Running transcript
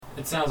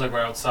It sounds like we're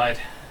outside.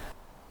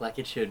 Like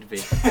it should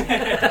be.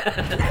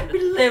 We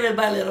live in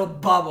my little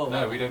bubble.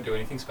 No, we don't do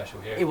anything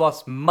special here. It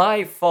was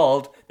my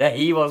fault that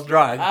he was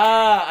drunk.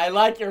 Ah, I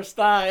like your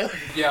style.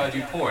 Yeah, I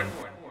do porn.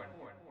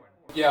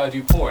 Yeah, I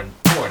do porn.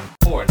 Porn.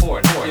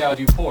 Yeah, I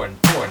do porn.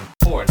 Porn.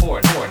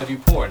 I do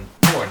porn.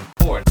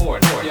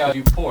 Porn. Yeah, I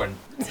do porn.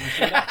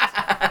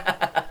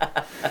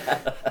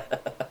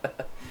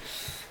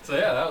 So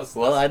yeah, that was...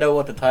 Well, I know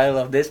what the title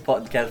of this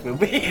podcast will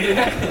be.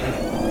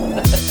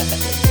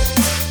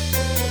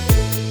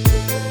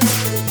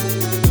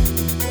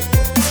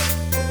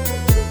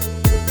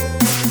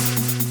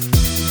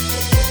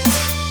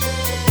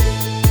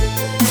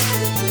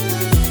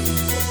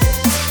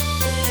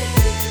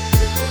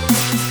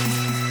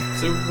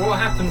 So what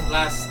happened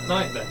last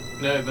night then?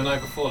 No, the night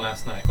before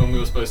last night, when we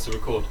were supposed to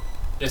record.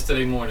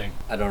 Yesterday morning.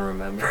 I don't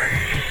remember.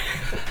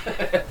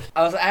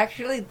 I was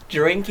actually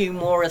drinking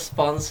more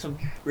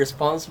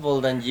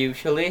responsible than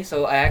usually,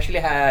 so I actually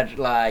had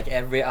like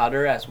every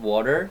other as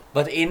water.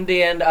 But in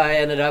the end, I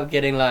ended up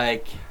getting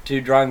like too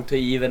drunk to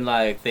even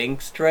like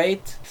think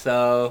straight.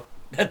 So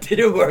that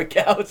didn't work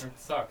out. It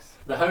sucks.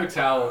 The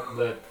hotel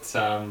that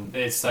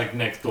it's like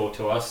next door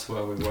to us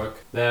where we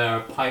work, their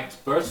pipes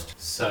burst,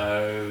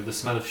 so the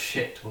smell of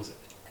shit was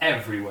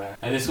everywhere.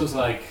 And this was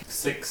like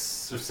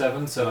 6 or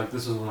 7, so like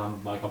this was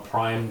when like a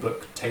prime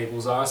book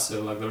tables are,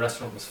 so like the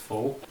restaurant was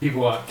full.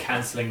 People were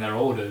cancelling their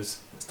orders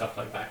and stuff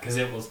like that because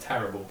it was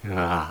terrible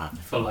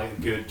for like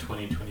a good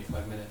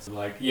 20-25 minutes.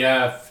 Like,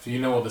 yeah, you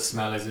know what the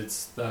smell is,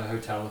 it's the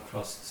hotel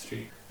across the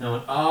street. And I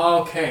went,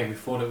 oh, okay, we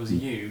thought it was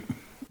you.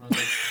 And I was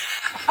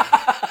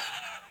like,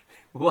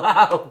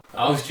 Wow.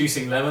 I was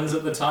juicing lemons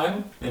at the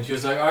time, and she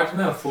was like, I don't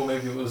know, I thought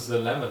maybe it was the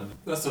lemon.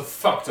 That's a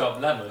fucked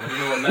up lemon. I don't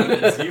know what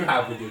lemons you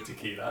have with your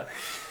tequila.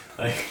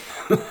 Like,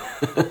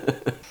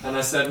 and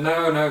I said,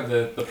 no,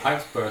 the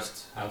pipes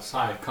burst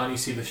outside. Can't you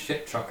see the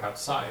shit truck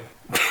outside?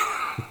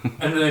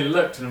 And then they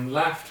looked and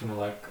laughed and were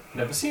like,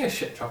 never seen a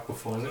shit truck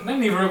before. I was like, no,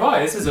 neither have I.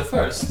 This is a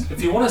first.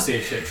 If you want to see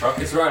a shit truck,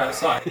 it's right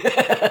outside.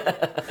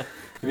 Have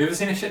you ever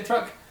seen a shit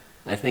truck?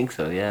 I think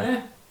so,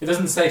 yeah. It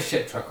doesn't say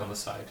shit truck on the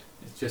side.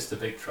 It's just a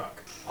big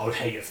truck. I would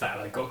hate if that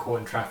like got caught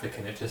in traffic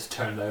and it just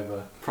turned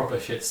over. Proper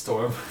shit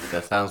storm.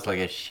 That sounds like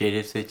a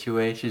shitty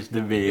situation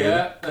to be in.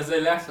 Yeah, as they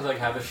left, I was like,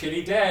 have a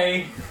shitty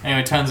day.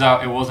 Anyway, it turns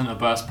out it wasn't a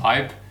burst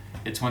pipe.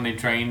 It's when they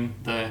drain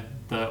the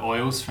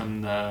oils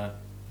from the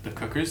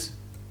cookers.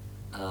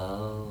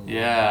 Oh.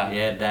 Yeah.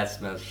 Yeah, that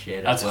smells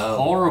shit That's as well.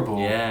 horrible.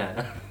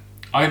 Yeah.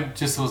 I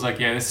just was like,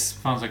 yeah, this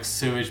smells like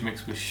sewage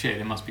mixed with shit.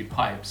 It must be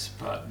pipes.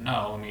 But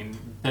no, I mean,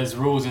 there's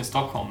rules in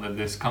Stockholm that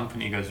this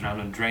company goes around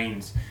and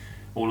drains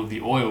all of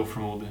the oil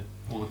from all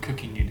the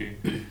cooking you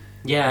do.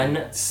 Yeah,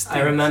 and I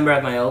remember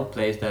at my old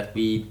place that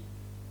we,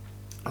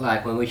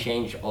 like when we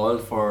changed oil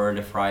for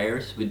the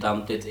fryers, we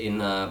dumped it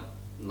in a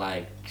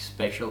like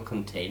special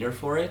container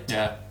for it.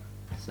 Yeah.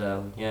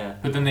 So yeah.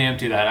 But then they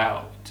empty that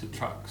out to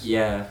trucks.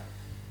 Yeah,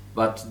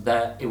 but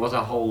it was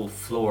a whole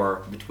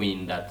floor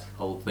between that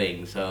whole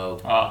thing. So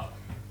Ah,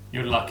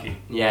 you're lucky.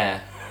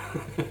 yeah.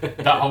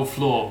 That whole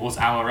floor was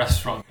our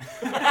restaurant.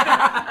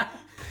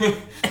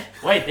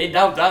 Wait, they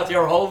dumped out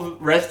your whole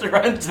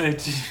restaurant?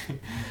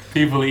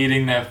 People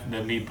eating their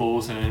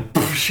meatballs and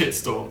then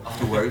shitstorm.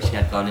 After work, she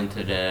had gone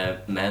into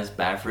the men's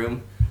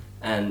bathroom,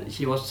 and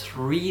she was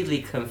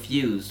really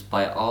confused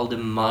by all the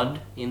mud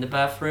in the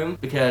bathroom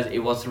because it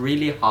was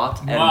really hot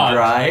and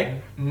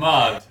dry.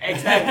 Mud.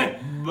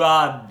 Exactly,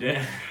 mud.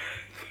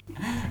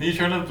 Are you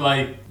trying to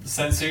like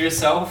censor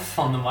yourself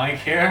on the mic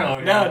here?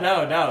 Or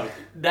No.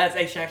 That's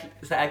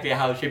exactly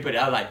how she put it.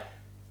 I was like,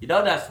 you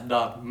know that's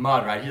not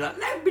mud, right? She's like,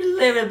 let me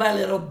live in my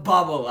little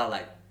bubble. I'm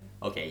like,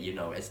 okay, you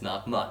know it's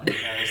not mud.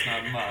 Yeah, it's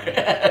not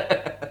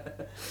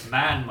mud.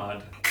 Man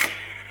mud.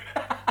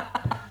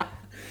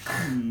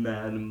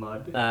 Man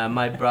mud.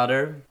 My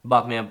brother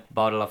bought me a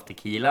bottle of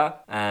tequila,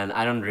 and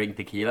I don't drink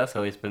tequila,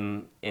 so it's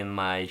been in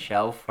my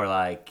shelf for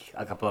like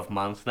a couple of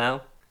months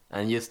now.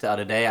 And just the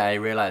other day I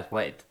realized,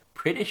 wait,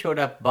 pretty sure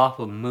that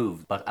bottle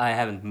moved, but I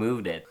haven't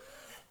moved it.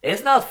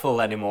 It's not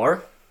full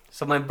anymore.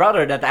 So my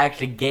brother that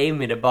actually gave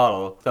me the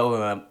bottle stole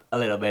a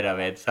little bit of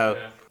it. So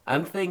Yeah.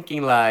 I'm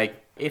thinking like,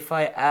 if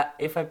I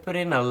put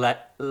in a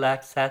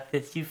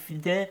laxative,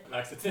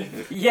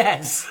 Laxative.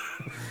 yes.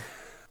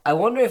 I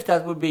wonder if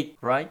that would be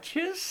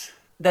righteous.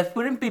 That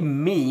wouldn't be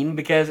mean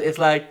because it's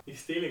like, He's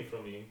stealing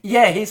from you.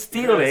 yeah, he's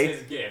stealing. It's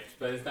his gift,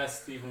 but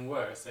that's even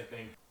worse, I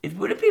think. It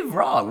wouldn't be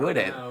wrong, would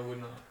it? No, I would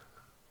not.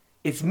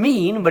 It's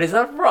mean, but it's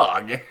not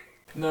wrong.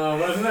 No,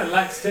 well, isn't that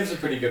laxative's a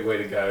pretty good way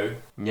to go?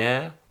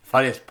 Yeah.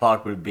 Funniest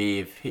part would be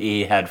if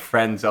he had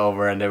friends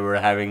over and they were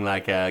having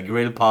like a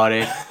grill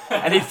party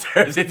and he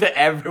turns it to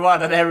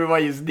everyone and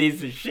everyone just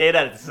needs to shit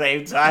at the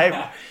same time.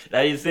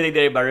 Now you're sitting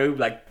there in my room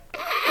like...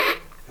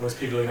 Most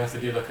people are going to have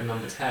to do like a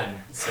number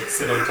 10. It's like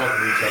sit on top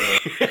of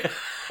each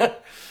other.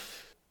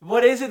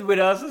 What is it with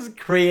us as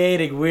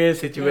creating weird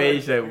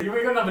situations? We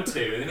got number 2,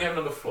 then you have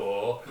number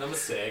 4, number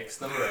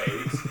 6, number 8.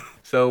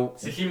 So,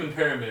 It's a human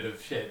pyramid of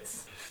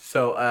shits.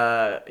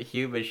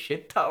 human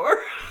shit tower?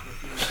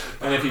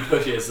 And if you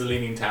push it, it's the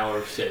leaning tower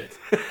of shit.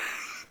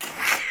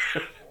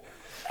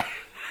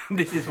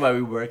 This is why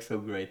we work so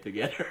great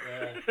together.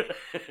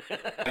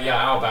 Yeah,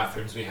 our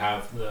bathrooms, we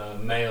have the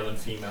male and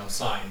female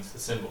signs, the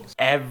symbols.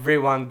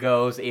 Everyone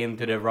goes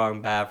into the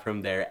wrong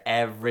bathroom there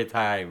every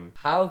time.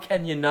 How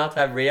can you not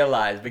have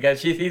realized?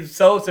 Because she seemed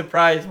so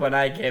surprised when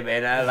I came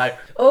in. I was like,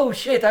 oh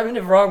shit, I'm in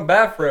the wrong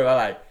bathroom. I'm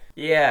like,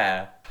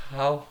 yeah.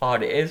 How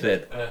hard is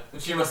it? And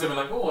she must have been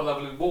like, oh, a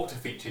lovely water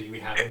feature we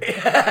have.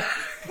 It's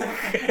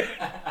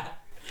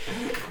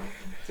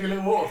a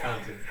little water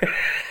fountain.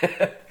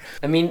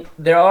 I mean,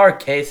 there are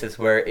cases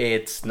where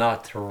it's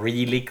not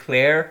really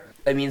clear.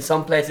 I mean,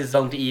 some places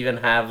don't even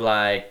have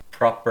like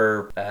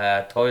proper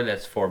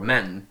toilets for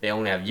men. They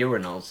only have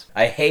urinals.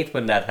 I hate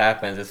when that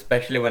happens,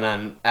 especially when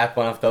I'm at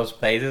one of those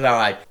places. I'm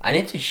like, I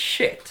need to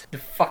shit. The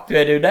fuck do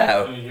I do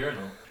now? A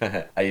urinal.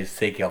 I just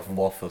take off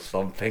waff or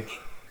something.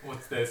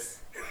 What's this?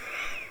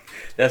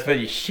 That's when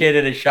you shit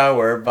in the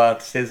shower,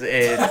 but since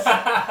it's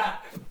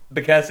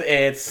because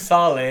it's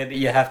solid,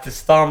 you have to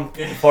stomp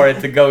for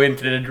it to go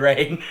into the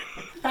drain.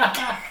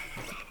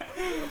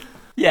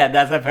 Yeah,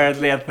 that's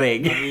apparently a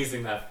thing. I'm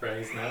using that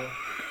phrase now.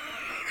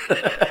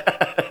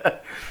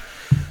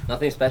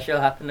 Nothing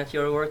special happened at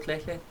your work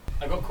lately?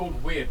 I got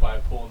called weird by a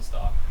porn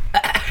star.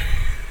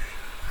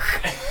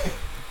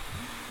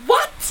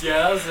 What?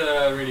 Yeah, that was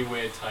a really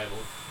weird title.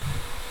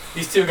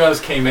 These two guys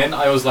came in,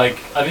 I was like,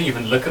 I didn't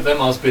even look at them,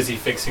 I was busy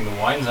fixing the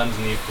wines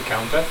underneath the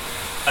counter.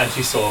 And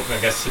she saw, I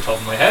guess, the top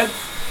of my head.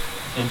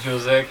 And she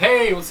was like,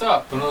 hey, what's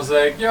up? And I was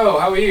like, yo,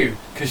 how are you?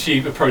 Because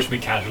she approached me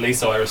casually,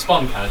 so I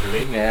respond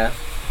casually. Yeah.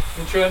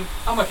 And she went,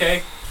 I'm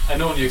okay. And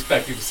normally you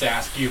expect people to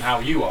ask you how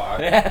you are.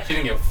 She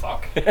didn't give a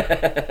fuck.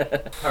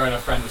 Her and her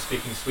friend were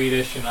speaking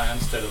Swedish, and I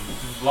understood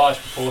a large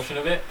proportion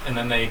of it. And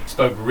then they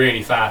spoke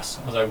really fast.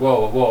 I was like,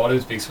 whoa, I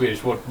don't speak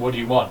Swedish. What do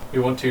you want? We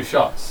want 2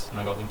 shots. And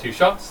I got them 2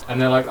 shots. And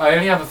they're like, I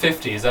only have a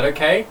 50. Is that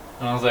okay?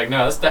 And I was like,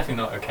 no, that's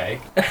definitely not okay.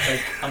 It's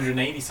like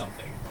 180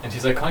 something. And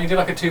she's like, can't you do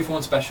like a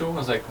 2-for-1 special? I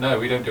was like, no,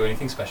 we don't do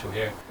anything special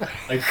here.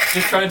 Like,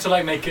 just trying to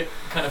like make it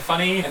kind of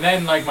funny. And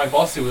then like my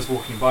boss who was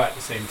walking by at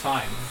the same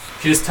time,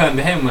 she just turned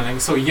to him and like,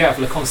 so yeah,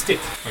 le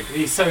konstigt. Like,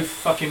 he's so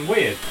fucking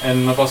weird.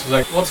 And my boss was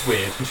like, what's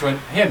weird? And she went,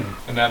 him.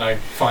 And then I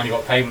finally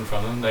got payment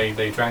from them.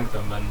 They drank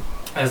them, and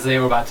as they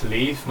were about to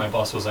leave, my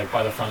boss was like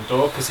by the front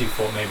door because he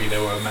thought maybe they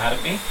were mad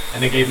at me.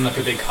 And they gave him like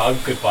a big hug,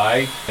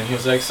 goodbye. And he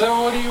was like,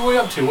 so what are you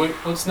up to?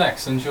 What's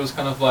next? And she was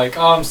kind of like,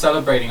 oh, I'm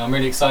celebrating. I'm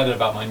really excited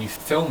about my new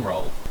film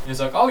role. And he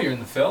was like, oh, you're in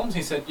the films?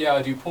 He said, yeah,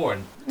 I do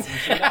porn.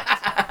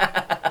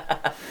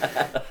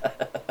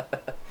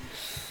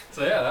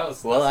 So yeah, that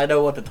was... Well, I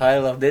know what the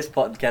title of this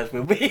podcast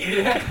will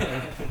be.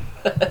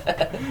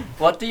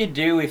 What do you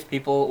do if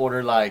people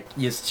order like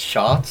just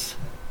shots?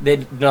 They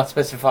did not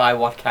specify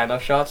what kind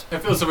of shots.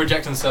 If it was a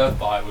reject and serve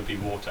bar, it would be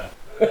water.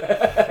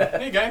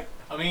 There you go.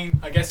 I mean,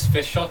 I guess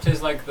fish shot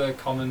is like the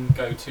common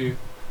go-to.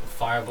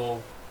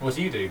 Fireball. What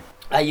do you do?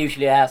 I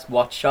usually ask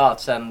what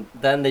shots, and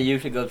then they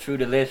usually go through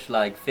the list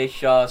like fish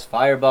shots,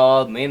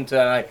 fireball, mint,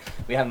 and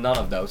we have none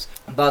of those.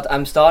 But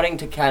I'm starting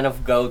to kind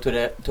of go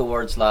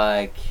towards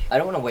like, I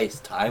don't want to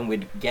waste time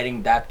with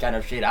getting that kind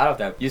of shit out of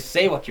them. You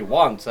say what you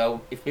want,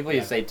 so if people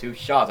just say 2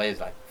 shots, I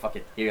just like, fuck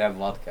it, here you have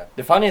vodka.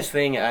 The funniest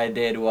thing I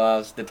did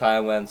was the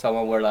time when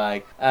someone were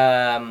like,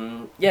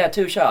 yeah,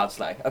 2 shots,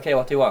 like, okay,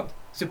 what do you want?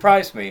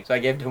 Surprised me, so I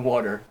gave them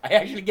water. I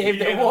actually gave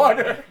them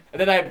water, and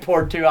then I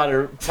poured 2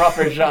 other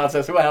proper shots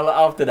as well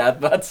after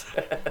that. But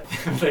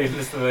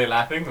Were they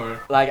laughing or?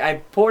 like I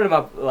poured them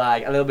up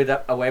like a little bit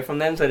away from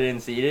them so they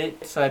didn't see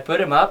it. So I put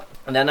them up,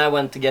 and then I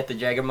went to get the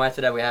Jägermeister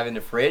that we have in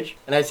the fridge,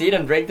 and I see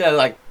them drink that.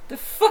 Like, the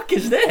fuck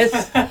is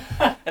this?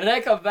 And then I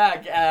come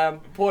back,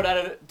 poured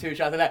out 2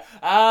 shots, and like,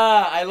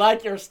 I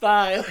like your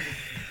style.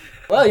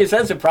 Well, you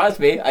said surprised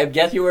me. I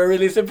guess you were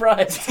really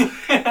surprised.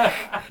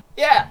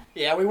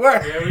 Yeah, we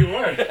were. Yeah, we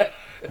were.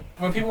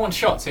 When people want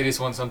shots, they just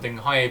want something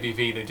high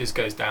ABV that just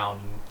goes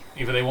down.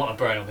 Either they want a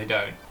burn or they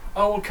don't.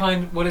 Oh,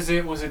 what is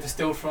it? Was it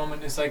distilled from?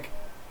 And it's like,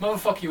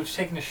 motherfucker, you're just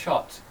taking a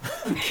shot.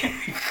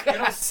 You're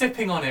not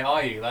sipping on it,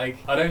 are you? Like,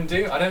 I don't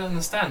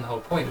understand the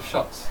whole point of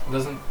shots. It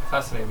doesn't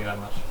fascinate me that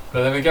much.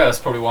 But there we go, that's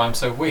probably why I'm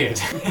so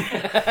weird.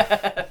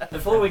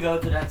 Before we go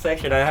to that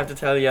section, I have to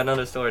tell you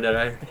another story that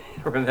I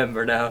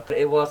remember now.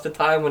 It was the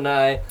time when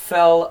I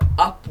fell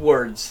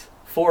upwards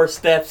 4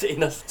 steps in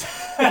the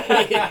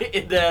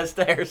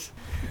stairs.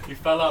 You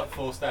fell up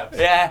 4 steps.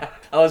 Yeah,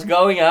 I was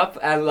going up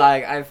and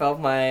like I felt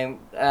my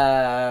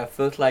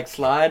foot like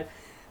slide,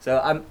 so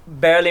I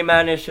barely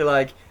managed to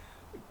like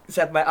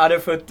set my other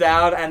foot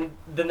down, and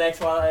the next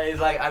one is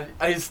like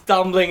I'm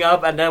stumbling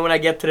up, and then when I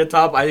get to the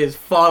top, I just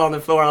fall on the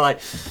floor. I'm like,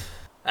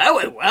 that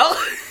went well.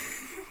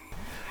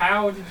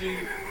 How did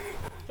you?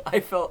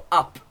 I fell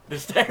up the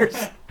stairs,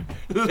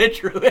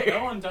 literally.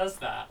 No one does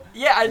that.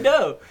 Yeah, I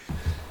know.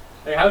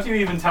 Hey, how do you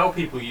even tell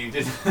people you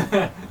did?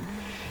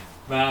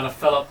 Man, I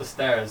fell up the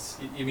stairs.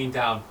 You mean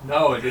down?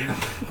 No, I didn't.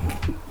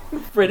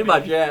 Pretty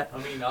much, yeah. I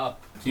mean up.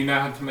 Do you know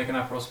how to make an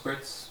Aperol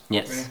Spritz?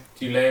 Yes.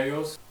 Do you layer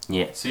yours?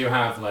 Yes. So you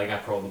have like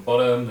Aperol on the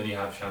bottom, then you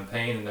have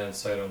champagne, and then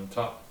soda on the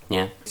top.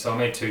 Yeah. So I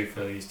made 2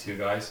 for these 2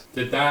 guys.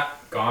 Did that,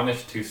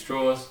 garnished 2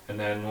 straws, and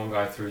then one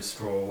guy threw his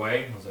straw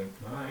away. I was like,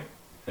 alright.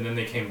 And then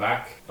they came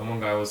back, and one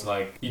guy was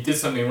like, "You did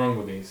something wrong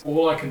with these.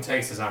 All I can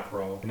taste is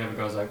Aperol." And the other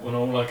guy was like, "Well,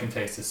 all I can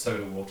taste is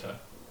soda water."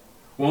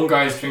 One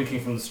guy is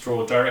drinking from the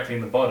straw directly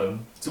in the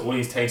bottom, so all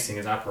he's tasting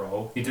is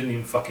Aperol. He didn't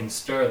even fucking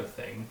stir the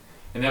thing.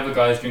 And the other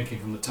guy is drinking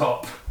from the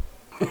top.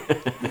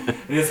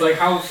 And it's like,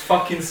 how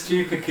fucking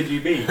stupid could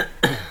you be?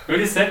 We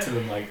just said to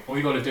them, like, all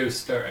you gotta do is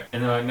stir it.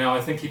 And they're like, no,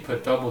 I think he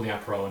put double the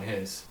Aperol in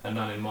his and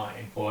none in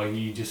mine. Or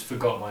you just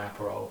forgot my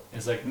Aperol.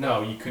 It's like,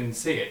 no, you couldn't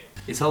see it.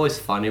 It's always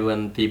funny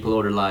when people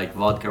order like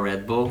vodka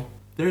Red Bull.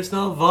 There's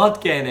no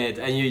vodka in it,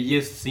 and you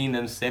just seen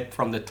them sip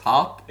from the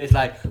top. It's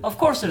like, of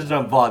course there's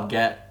no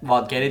vodka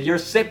in it. You're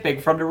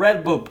sipping from the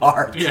Red Bull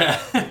part.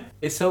 Yeah.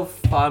 It's so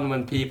fun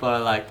when people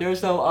are like,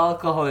 there's no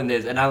alcohol in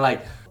this, and I'm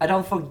like, I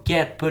don't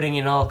forget putting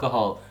in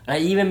alcohol. And I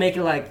even make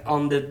it like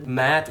on the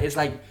mat. It's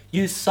like,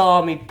 you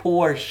saw me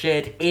pour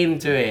shit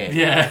into it.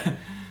 Yeah.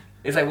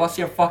 It's like, what's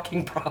your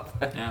fucking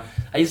problem? Yeah.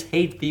 I just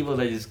hate people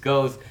that just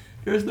goes,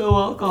 there's no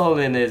alcohol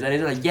in this, and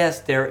it's like, yes,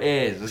 there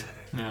is.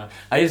 Yeah.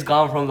 I just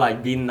gone from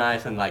like being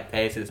nice and like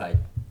taste it's like,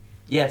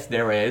 yes,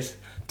 there is,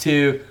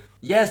 to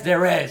yes,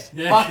 there is.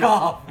 Yeah, Fuck sure.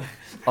 off.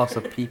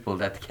 Also, people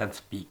that can't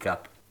speak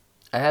up.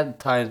 I had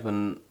times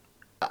when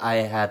I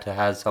had to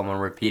have someone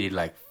repeat it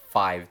like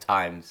 5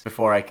 times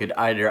before I could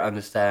either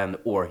understand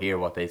or hear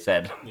what they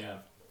said. Yeah.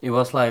 It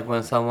was like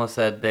when someone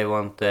said they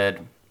wanted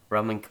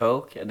rum and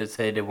coke and they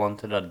say they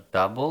wanted a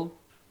double.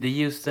 They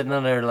used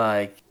another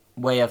like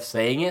way of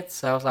saying it,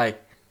 so I was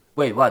like,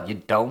 wait, what? You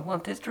don't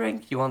want this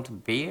drink? You want a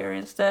beer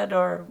instead?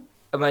 Or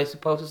am I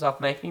supposed to stop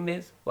making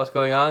this? What's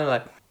going on?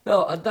 Like,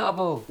 no, a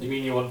double. You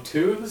mean you want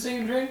 2 of the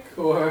same drink?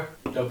 Or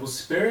double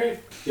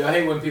spirit? Yeah, I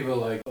hate when people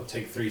are like, I'll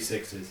take 3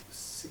 6s.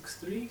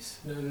 6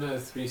 3s? No,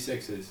 3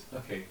 6s.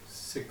 Okay,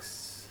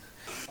 6.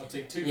 I'll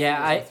take 2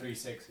 Yeah, 4s and 3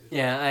 6s.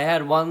 Yeah, I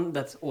had one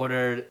that's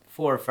ordered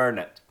 4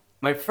 Fernet.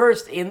 My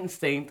first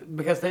instinct,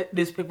 because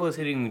these people are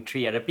sitting with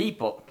 3 other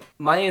people,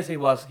 my instinct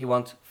was he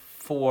wants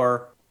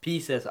 4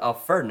 pieces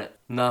of Fernet,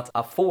 not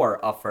a 4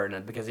 of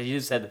Fernet, because he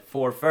just said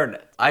 4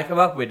 Fernet. I come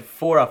up with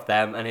 4 of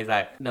them, and he's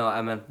like, no,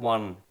 I meant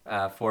 1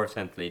 4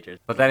 centiliters.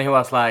 But then he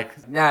was like,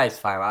 yeah, it's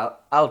fine,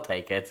 I'll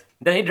take it.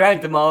 Then he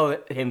drank them all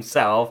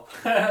himself.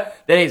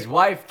 Then his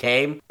wife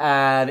came,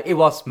 and it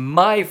was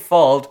my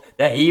fault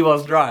that he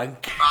was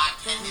drunk.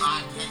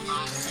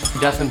 He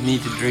doesn't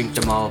need to drink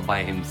them all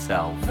by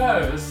himself. No,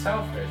 it's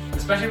selfish.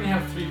 Especially when you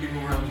have 3 people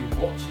around you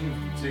watching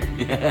you too.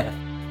 Yeah.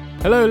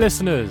 Hello,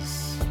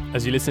 listeners.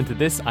 As you listen to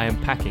this, I am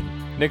packing.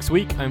 Next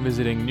week, I'm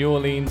visiting New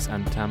Orleans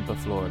and Tampa,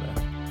 Florida.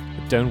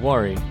 But don't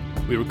worry,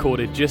 we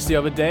recorded just the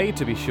other day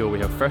to be sure we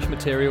have fresh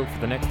material for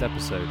the next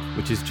episode,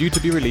 which is due to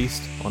be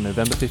released on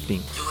November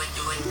 15th.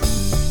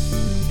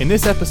 In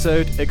this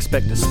episode,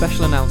 expect a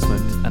special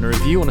announcement and a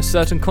review on a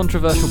certain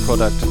controversial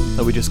product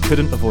that we just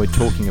couldn't avoid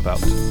talking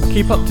about.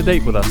 Keep up to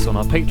date with us on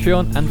our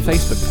Patreon and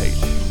Facebook page.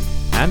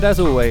 And as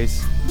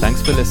always,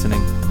 thanks for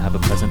listening and have a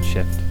pleasant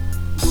shift.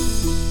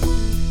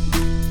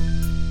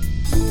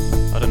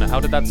 I don't know,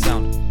 how did that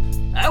sound?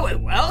 That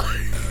went well.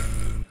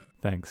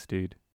 Thanks, dude.